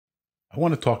I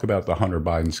want to talk about the Hunter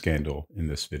Biden scandal in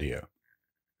this video.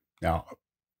 Now,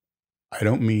 I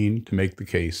don't mean to make the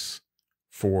case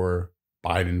for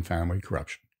Biden family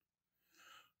corruption,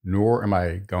 nor am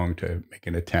I going to make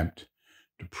an attempt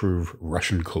to prove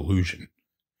Russian collusion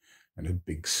and a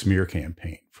big smear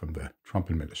campaign from the Trump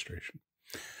administration.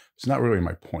 It's not really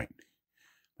my point.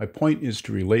 My point is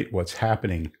to relate what's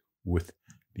happening with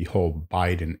the whole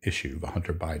Biden issue, the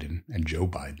Hunter Biden and Joe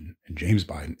Biden and James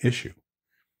Biden issue,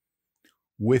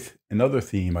 with another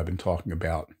theme I've been talking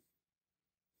about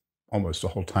almost the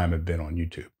whole time I've been on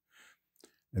YouTube.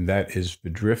 And that is the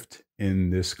drift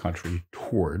in this country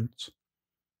towards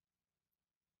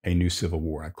a new civil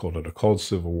war. I called it a cold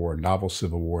civil war, a novel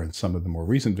civil war, and some of the more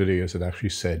recent videos have actually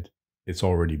said it's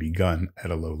already begun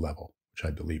at a low level, which I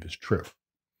believe is true.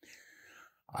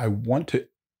 I want to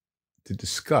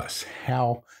discuss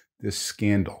how this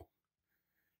scandal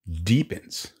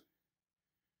deepens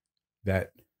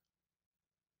that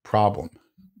problem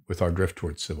with our drift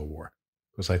towards civil war,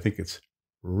 because I think it's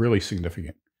really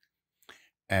significant.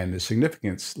 And the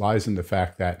significance lies in the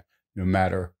fact that no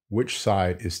matter which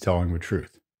side is telling the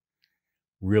truth,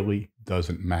 really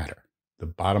doesn't matter. The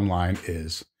bottom line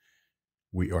is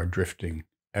we are drifting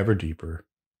ever deeper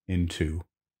into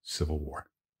civil war.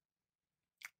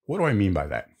 What do I mean by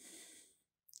that?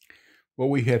 Well,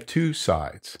 we have two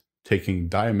sides taking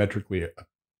diametrically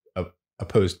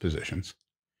opposed positions,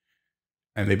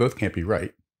 and they both can't be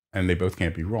right, and they both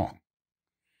can't be wrong.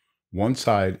 One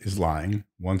side is lying,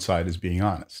 one side is being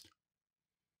honest.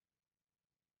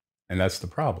 And that's the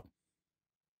problem.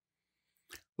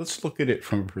 Let's look at it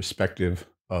from a perspective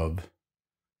of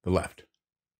the left,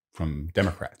 from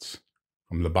Democrats,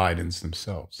 from the Bidens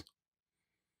themselves.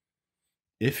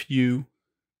 If you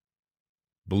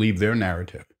believe their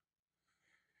narrative,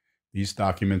 these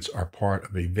documents are part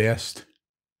of a vast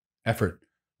effort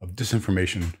of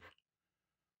disinformation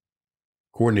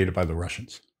coordinated by the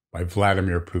Russians, by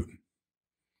Vladimir Putin.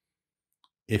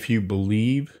 If you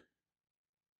believe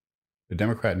the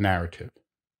Democrat narrative,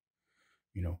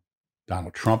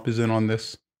 Donald Trump is in on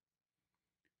this,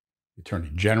 the Attorney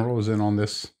General is in on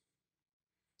this,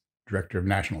 Director of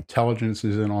National Intelligence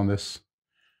is in on this,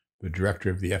 the Director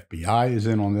of the FBI is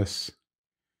in on this,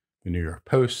 the New York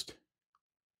Post,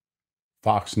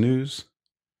 Fox News,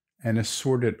 and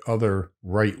assorted other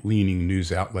right-leaning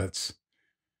news outlets,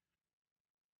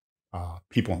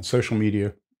 people on social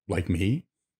media like me,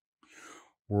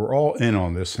 we're all in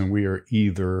on this, and we are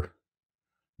either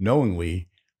knowingly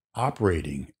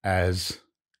operating as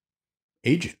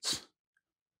agents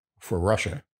for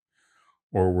Russia,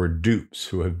 or we're dupes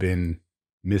who have been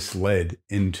misled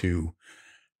into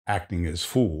acting as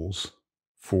fools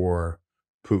for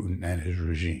Putin and his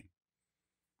regime.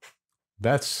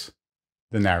 That's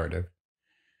the narrative,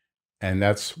 and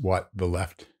that's what the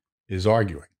left is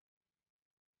arguing.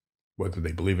 Whether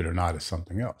they believe it or not is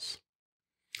something else.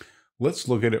 Let's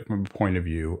look at it from a point of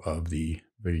view of the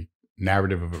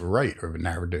narrative of a right, or a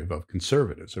narrative of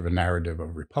conservatives, or a narrative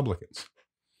of Republicans.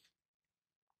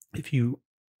 If you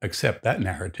accept that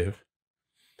narrative,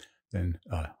 then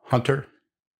Hunter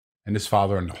and his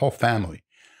father and the whole family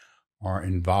are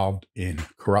involved in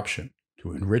corruption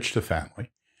to enrich the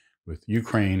family with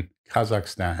Ukraine,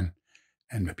 Kazakhstan,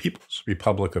 and the People's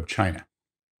Republic of China.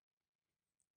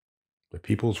 The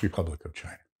People's Republic of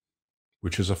China,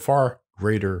 which is a far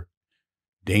greater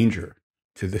danger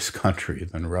to this country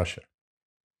than Russia.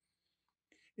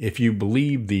 If you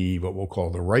believe what we'll call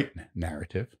the right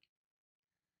narrative,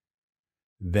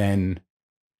 then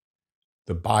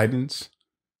the Bidens,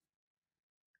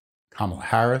 Kamala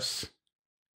Harris,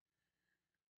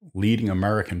 leading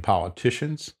American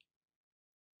politicians,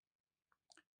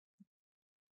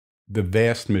 the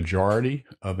vast majority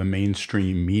of the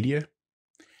mainstream media,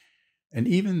 and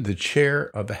even the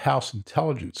chair of the House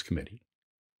Intelligence Committee,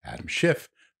 Adam Schiff,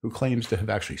 who claims to have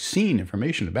actually seen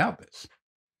information about this,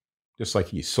 just like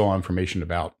he saw information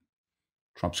about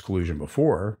Trump's collusion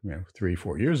before,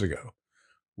 3-4 years ago,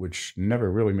 which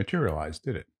never really materialized,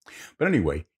 did it? But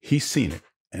anyway, he's seen it,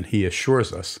 and he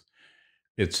assures us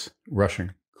it's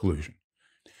Russian collusion.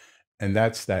 And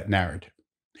that's that narrative.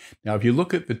 Now, if you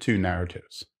look at the two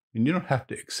narratives, and you don't have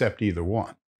to accept either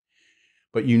one,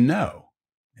 but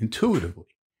intuitively,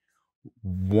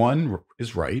 one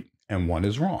is right and one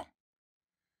is wrong.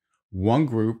 One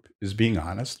group is being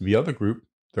honest. The other group,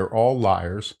 they're all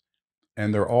liars,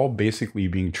 and they're all basically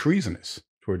being treasonous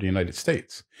toward the United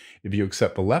States. If you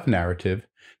accept the left narrative,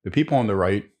 the people on the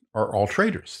right are all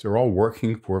traitors. They're all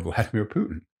working for Vladimir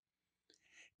Putin.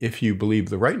 If you believe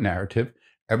the right narrative,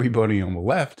 everybody on the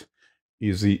left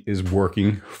is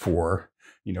working for,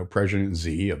 President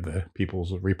Xi of the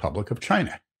People's Republic of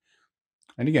China.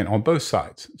 And again, on both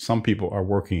sides, some people are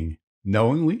working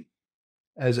knowingly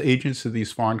as agents of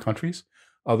these foreign countries.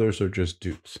 Others are just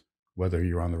dupes. Whether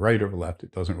you're on the right or the left,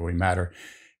 it doesn't really matter.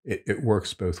 It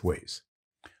works both ways.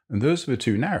 And those are the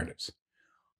two narratives.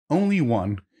 Only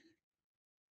one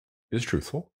is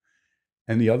truthful,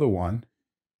 and the other one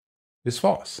is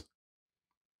false.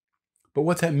 But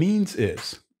what that means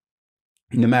is,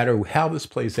 no matter how this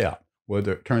plays out,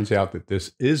 whether it turns out that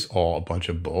this is all a bunch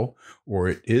of bull or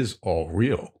it is all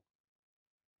real,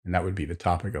 and that would be the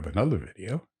topic of another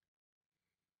video,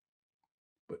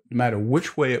 but no matter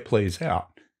which way it plays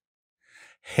out,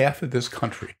 half of this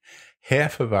country,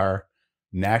 half of our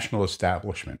national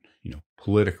establishment,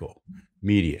 political,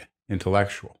 media,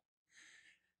 intellectual,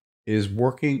 is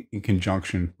working in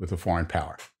conjunction with a foreign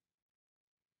power.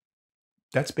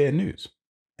 That's bad news.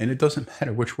 And it doesn't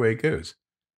matter which way it goes.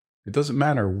 It doesn't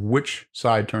matter which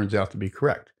side turns out to be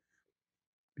correct.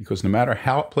 Because no matter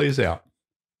how it plays out,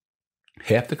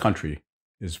 half the country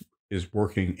is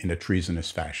working in a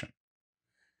treasonous fashion.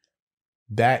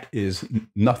 That is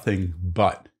nothing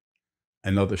but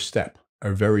another step,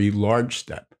 a very large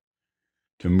step,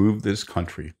 to move this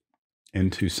country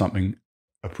into something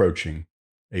approaching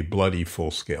a bloody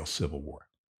full-scale civil war.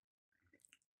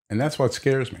 And that's what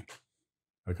scares me.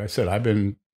 Like I said, I've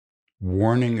been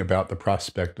warning about the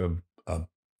prospect of a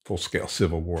full-scale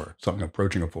civil war, something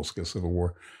approaching a full-scale civil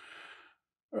war,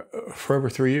 for over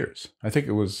 3 years. I think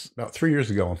it was about 3 years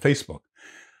ago on Facebook.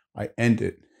 I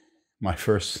ended my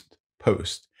first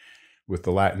post with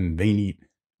the Latin Venit,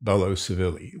 bello,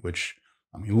 civili, which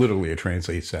literally it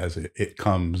translates as it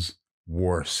comes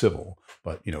war civil,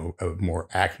 but a more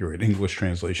accurate English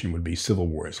translation would be civil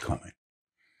war is coming.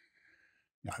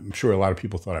 I'm sure a lot of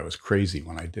people thought I was crazy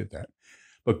when I did that.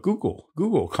 But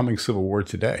Google coming civil war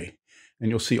today, and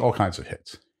you'll see all kinds of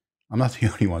hits. I'm not the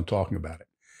only one talking about it.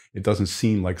 It doesn't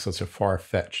seem like such a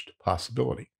far-fetched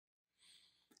possibility.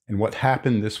 And what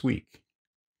happened this week,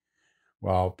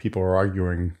 while people are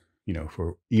arguing,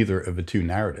 for either of the two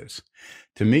narratives,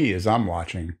 to me, as I'm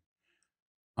watching,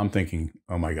 I'm thinking,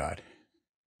 oh my God,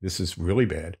 this is really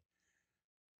bad.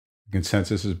 The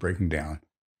consensus is breaking down.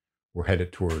 We're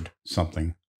headed toward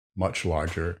something much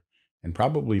larger and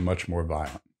probably much more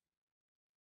violent.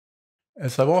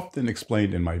 As I've often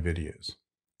explained in my videos,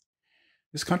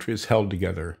 this country is held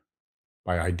together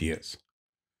by ideas.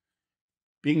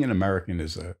 Being an American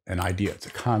is an idea, it's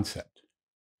a concept.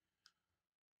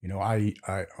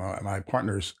 My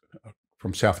partner's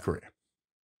from South Korea.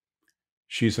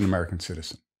 She's an American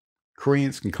citizen.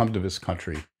 Koreans can come to this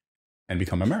country and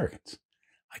become Americans.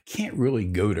 I can't really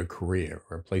go to Korea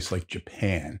or a place like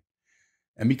Japan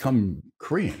and become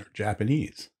Korean or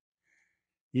Japanese.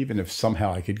 Even if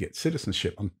somehow I could get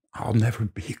citizenship, I'll never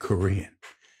be Korean.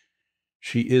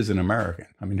 She is an American.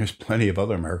 There's plenty of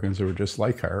other Americans who are just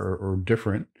like her or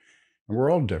different, and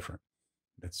we're all different.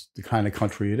 That's the kind of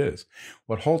country it is.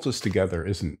 What holds us together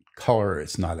isn't color,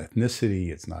 it's not ethnicity,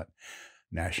 it's not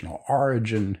national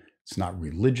origin, it's not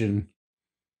religion.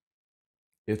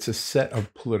 It's a set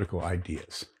of political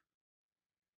ideas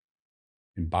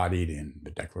embodied in the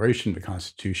Declaration, the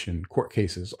Constitution, court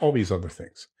cases, all these other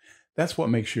things. That's what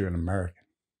makes you an American.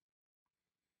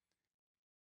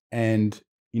 And,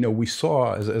 we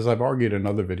saw, as I've argued in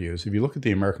other videos, if you look at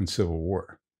the American Civil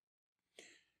War,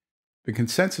 the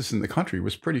consensus in the country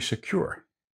was pretty secure.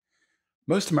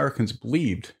 Most Americans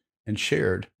believed and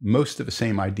shared most of the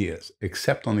same ideas,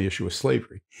 except on the issue of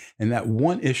slavery. And that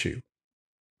one issue,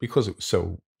 because it was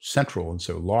so central and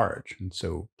so large and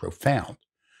so profound,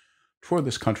 tore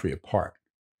this country apart.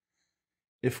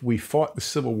 If we fought the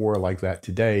Civil War like that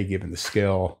today, given the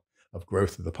scale of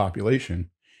growth of the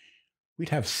population, we'd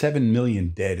have 7 million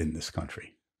dead in this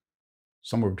country,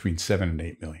 somewhere between 7 and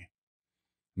 8 million.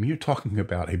 You're talking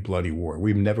about a bloody war.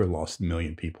 We've never lost 1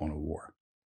 million people in a war.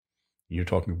 You're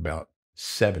talking about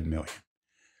 7 million.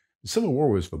 The Civil War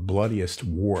was the bloodiest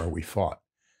war we fought.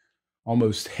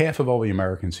 Almost half of all the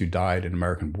Americans who died in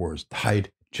American wars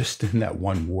died just in that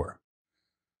one war,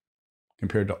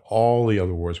 compared to all the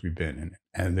other wars we've been in,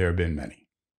 and there have been many.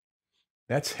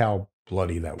 That's how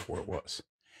bloody that war was.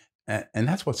 And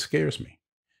that's what scares me.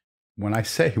 When I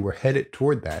say we're headed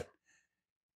toward that,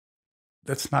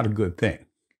 that's not a good thing.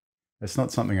 That's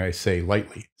not something I say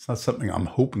lightly. It's not something I'm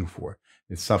hoping for.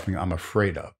 It's something I'm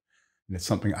afraid of. And it's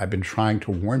something I've been trying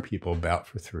to warn people about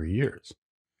for 3 years.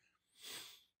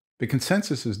 The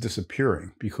consensus is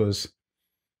disappearing because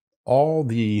all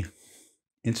the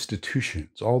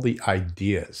institutions, all the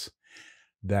ideas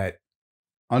that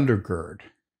undergird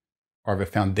are the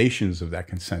foundations of that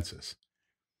consensus,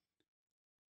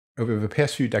 over the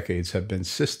past few decades have been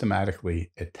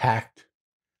systematically attacked,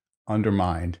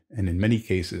 undermined, and in many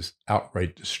cases,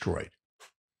 outright destroyed.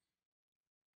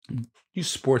 Use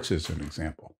sports as an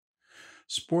example.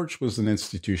 Sports was an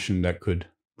institution that could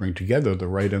bring together the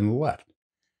right and the left.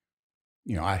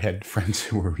 I had friends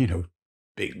who were,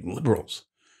 big liberals.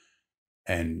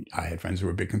 And I had friends who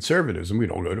were big conservatives, and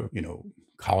we'd all go to,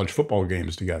 college football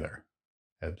games together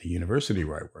at the university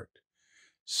where I worked.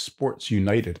 Sports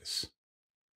united us.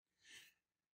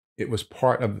 It was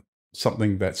part of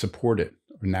something that supported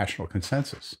a national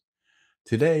consensus.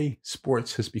 Today,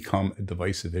 sports has become a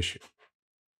divisive issue.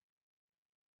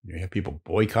 You have people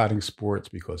boycotting sports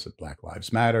because of Black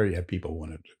Lives Matter. You have people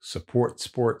wanting to support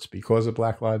sports because of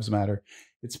Black Lives Matter.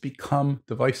 It's become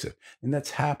divisive. And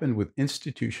that's happened with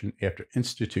institution after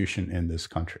institution in this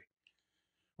country.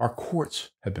 Our courts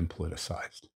have been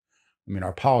politicized.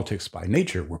 Our politics by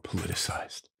nature were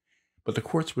politicized. But the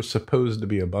courts were supposed to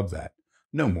be above that.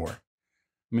 No more.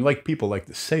 People like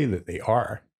to say that they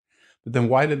are. But then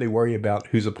why do they worry about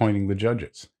who's appointing the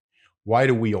judges? Why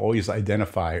do we always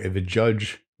identify, if a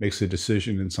judge makes a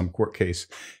decision in some court case,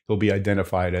 he'll be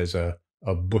identified as a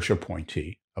Bush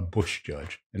appointee, a Bush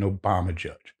judge, an Obama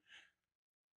judge,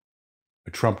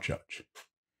 a Trump judge?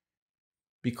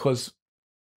 Because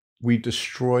we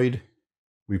politicized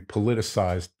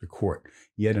the court,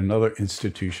 yet another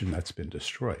institution that's been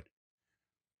destroyed.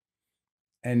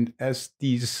 And as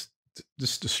this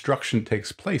destruction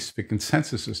takes place, the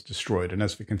consensus is destroyed. And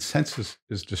as the consensus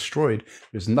is destroyed,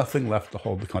 there's nothing left to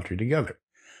hold the country together.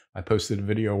 I posted a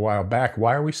video a while back.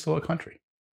 Why are we still a country?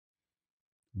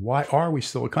 Why are we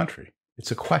still a country?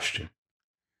 It's a question.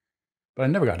 But I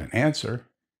never got an answer.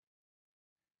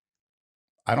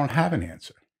 I don't have an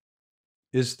answer.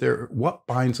 What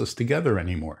binds us together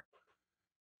anymore?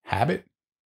 Habit?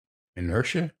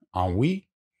 Inertia? Ennui?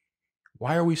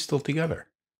 Why are we still together?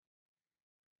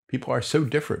 People are so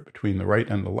different between the right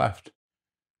and the left,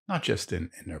 not just in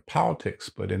their politics,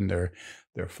 but in their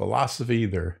philosophy,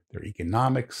 their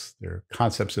economics, their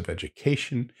concepts of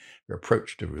education, their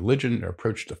approach to religion, their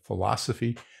approach to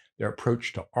philosophy, their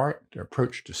approach to art, their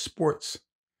approach to sports,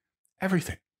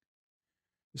 everything.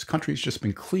 This country's just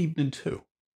been cleaved in two.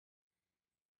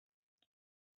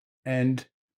 And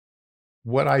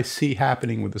what I see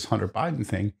happening with this Hunter Biden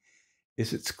thing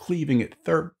is it's cleaving it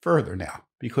further now,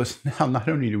 because now not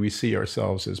only do we see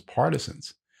ourselves as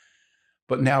partisans,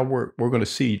 but now we're going to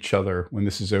see each other when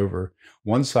this is over.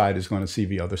 One side is going to see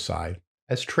the other side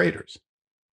as traitors.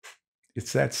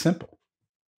 It's that simple.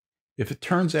 If it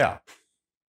turns out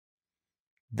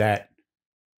that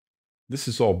this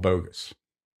is all bogus,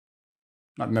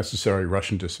 not necessarily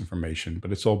Russian disinformation,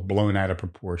 but it's all blown out of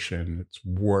proportion, it's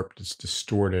warped, it's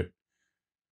distorted,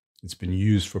 it's been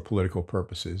used for political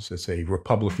purposes. It's a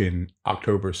Republican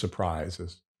October surprise,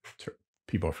 as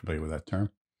people are familiar with that term.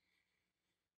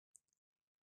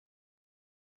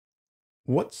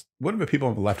 What are the people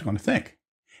on the left going to think?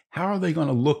 How are they going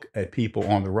to look at people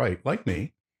on the right, like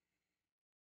me,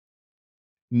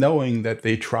 knowing that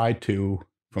they tried to,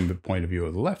 from the point of view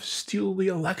of the left, steal an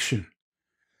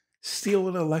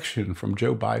election from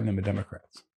Joe Biden and the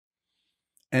Democrats?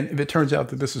 And if it turns out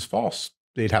that this is false,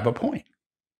 they'd have a point.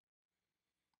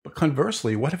 But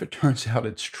conversely, what if it turns out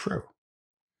it's true?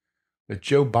 That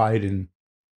Joe Biden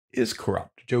is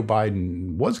corrupt. Joe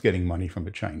Biden was getting money from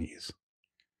the Chinese.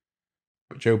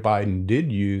 But Joe Biden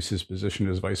did use his position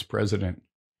as vice president,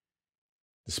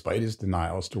 despite his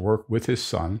denials, to work with his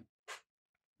son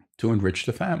to enrich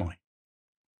the family.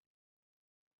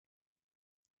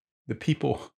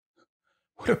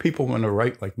 What are people on the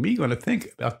right like me going to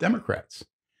think about Democrats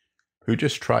who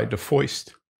just tried to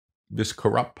foist this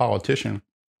corrupt politician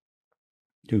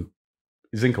who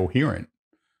is incoherent,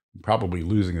 probably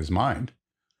losing his mind,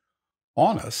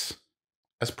 on us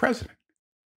as president?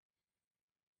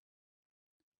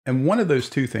 And one of those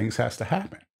two things has to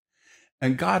happen.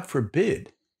 And God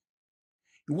forbid,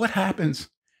 what happens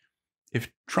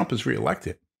if Trump is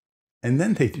reelected and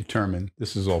then they determine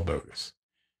this is all bogus?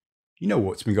 You know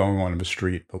what's been going on in the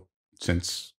street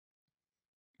since,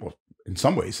 well, in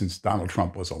some ways, since Donald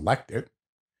Trump was elected,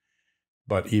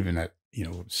 but even at,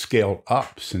 scaled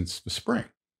up since the spring.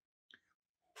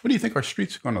 What do you think our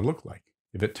streets are going to look like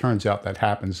if it turns out that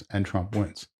happens and Trump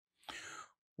wins?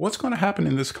 What's going to happen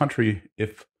in this country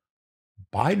if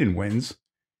Biden wins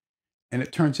and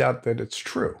it turns out that it's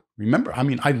true? Remember,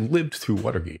 I lived through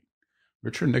Watergate.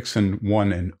 Richard Nixon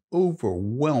won an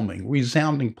overwhelming,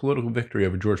 resounding political victory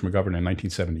over George McGovern in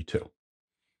 1972.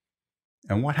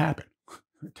 And what happened?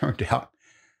 It turned out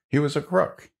he was a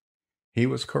crook. He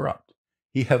was corrupt.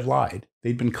 He had lied.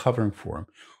 They'd been covering for him.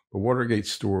 The Watergate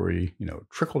story,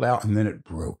 trickled out and then it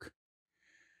broke.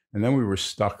 And then we were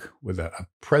stuck with a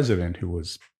president who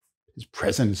was His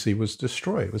presidency was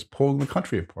destroyed. It was pulling the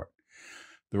country apart.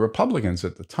 The Republicans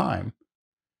at the time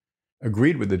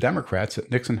agreed with the Democrats that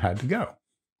Nixon had to go.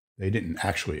 They didn't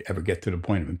actually ever get to the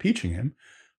point of impeaching him,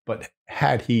 but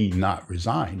had he not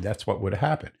resigned, that's what would have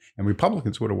happened. And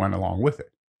Republicans would have went along with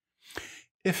it.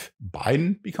 If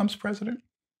Biden becomes president,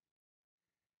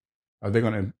 are they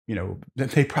going to,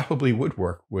 they probably would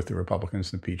work with the Republicans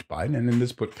to impeach Biden, and then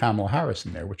just put Kamala Harris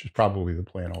in there, which is probably the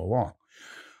plan all along.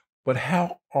 But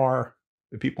how are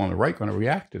the people on the right going to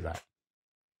react to that?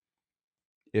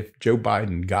 If Joe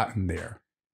Biden got in there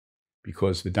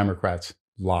because the Democrats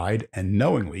lied, and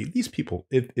knowingly, these people,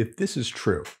 if this is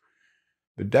true,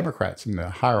 the Democrats in the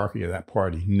hierarchy of that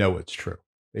party know it's true.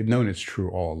 They've known it's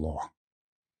true all along.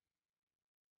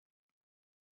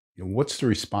 What's the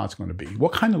response going to be?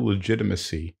 What kind of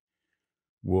legitimacy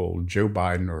will Joe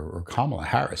Biden or Kamala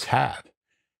Harris have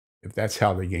if that's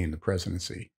how they gain the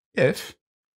presidency? If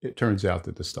it turns out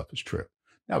that this stuff is true.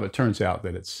 Now, if it turns out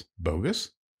that it's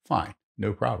bogus, fine,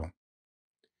 no problem.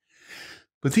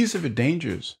 But these are the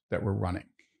dangers that we're running.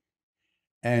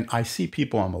 And I see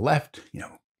people on the left,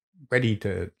 ready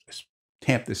to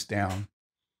tamp this down,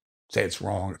 say it's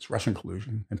wrong, it's Russian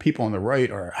collusion. And people on the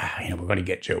right are, we're going to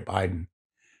get Joe Biden.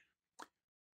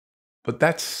 But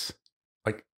that's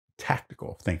like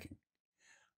tactical thinking.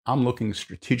 I'm looking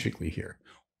strategically here.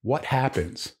 What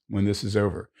happens when this is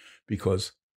over?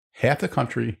 Because half the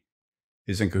country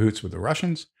is in cahoots with the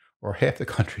Russians, or half the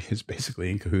country is basically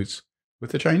in cahoots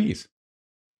with the Chinese.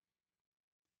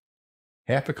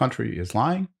 Half the country is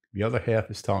lying, the other half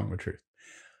is telling the truth.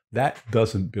 That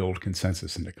doesn't build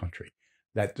consensus in the country.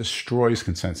 That destroys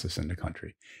consensus in the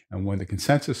country. And when the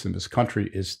consensus in this country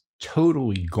is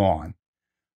totally gone,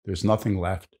 there's nothing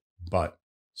left but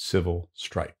civil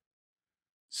strife,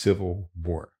 civil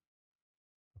war.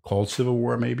 A cold civil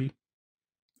war, maybe,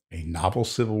 a novel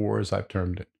civil war, as I've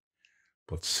termed it,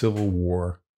 but civil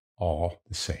war all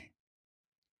the same.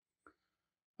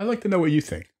 I'd like to know what you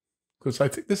think, because I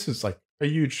think this is like a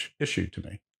huge issue to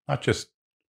me. Not just,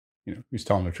 who's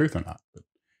telling the truth or not, but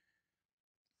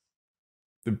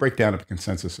the breakdown of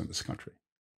consensus in this country,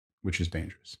 which is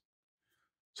dangerous.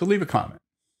 So leave a comment.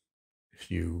 If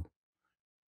you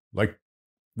like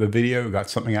the video, got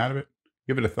something out of it,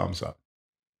 give it a thumbs up.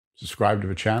 Subscribe to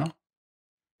the channel.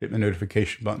 Hit the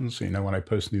notification button so you know when I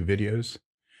post new videos.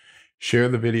 Share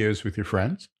the videos with your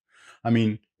friends.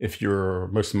 If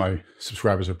most of my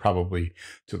subscribers are probably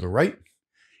to the right,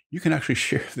 you can actually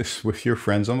share this with your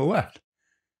friends on the left.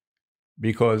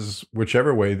 Because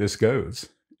whichever way this goes,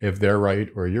 if they're right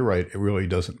or you're right, it really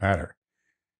doesn't matter.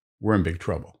 We're in big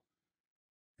trouble.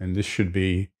 And this should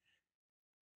be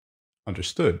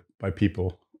understood by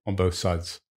people on both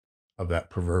sides of that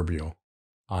proverbial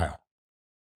aisle.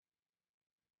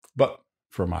 But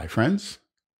for my friends,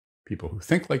 people who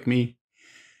think like me,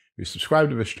 who subscribe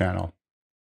to this channel,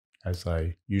 as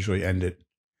I usually end it,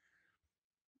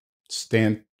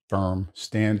 stand firm,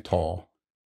 stand tall,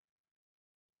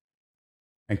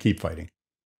 and keep fighting.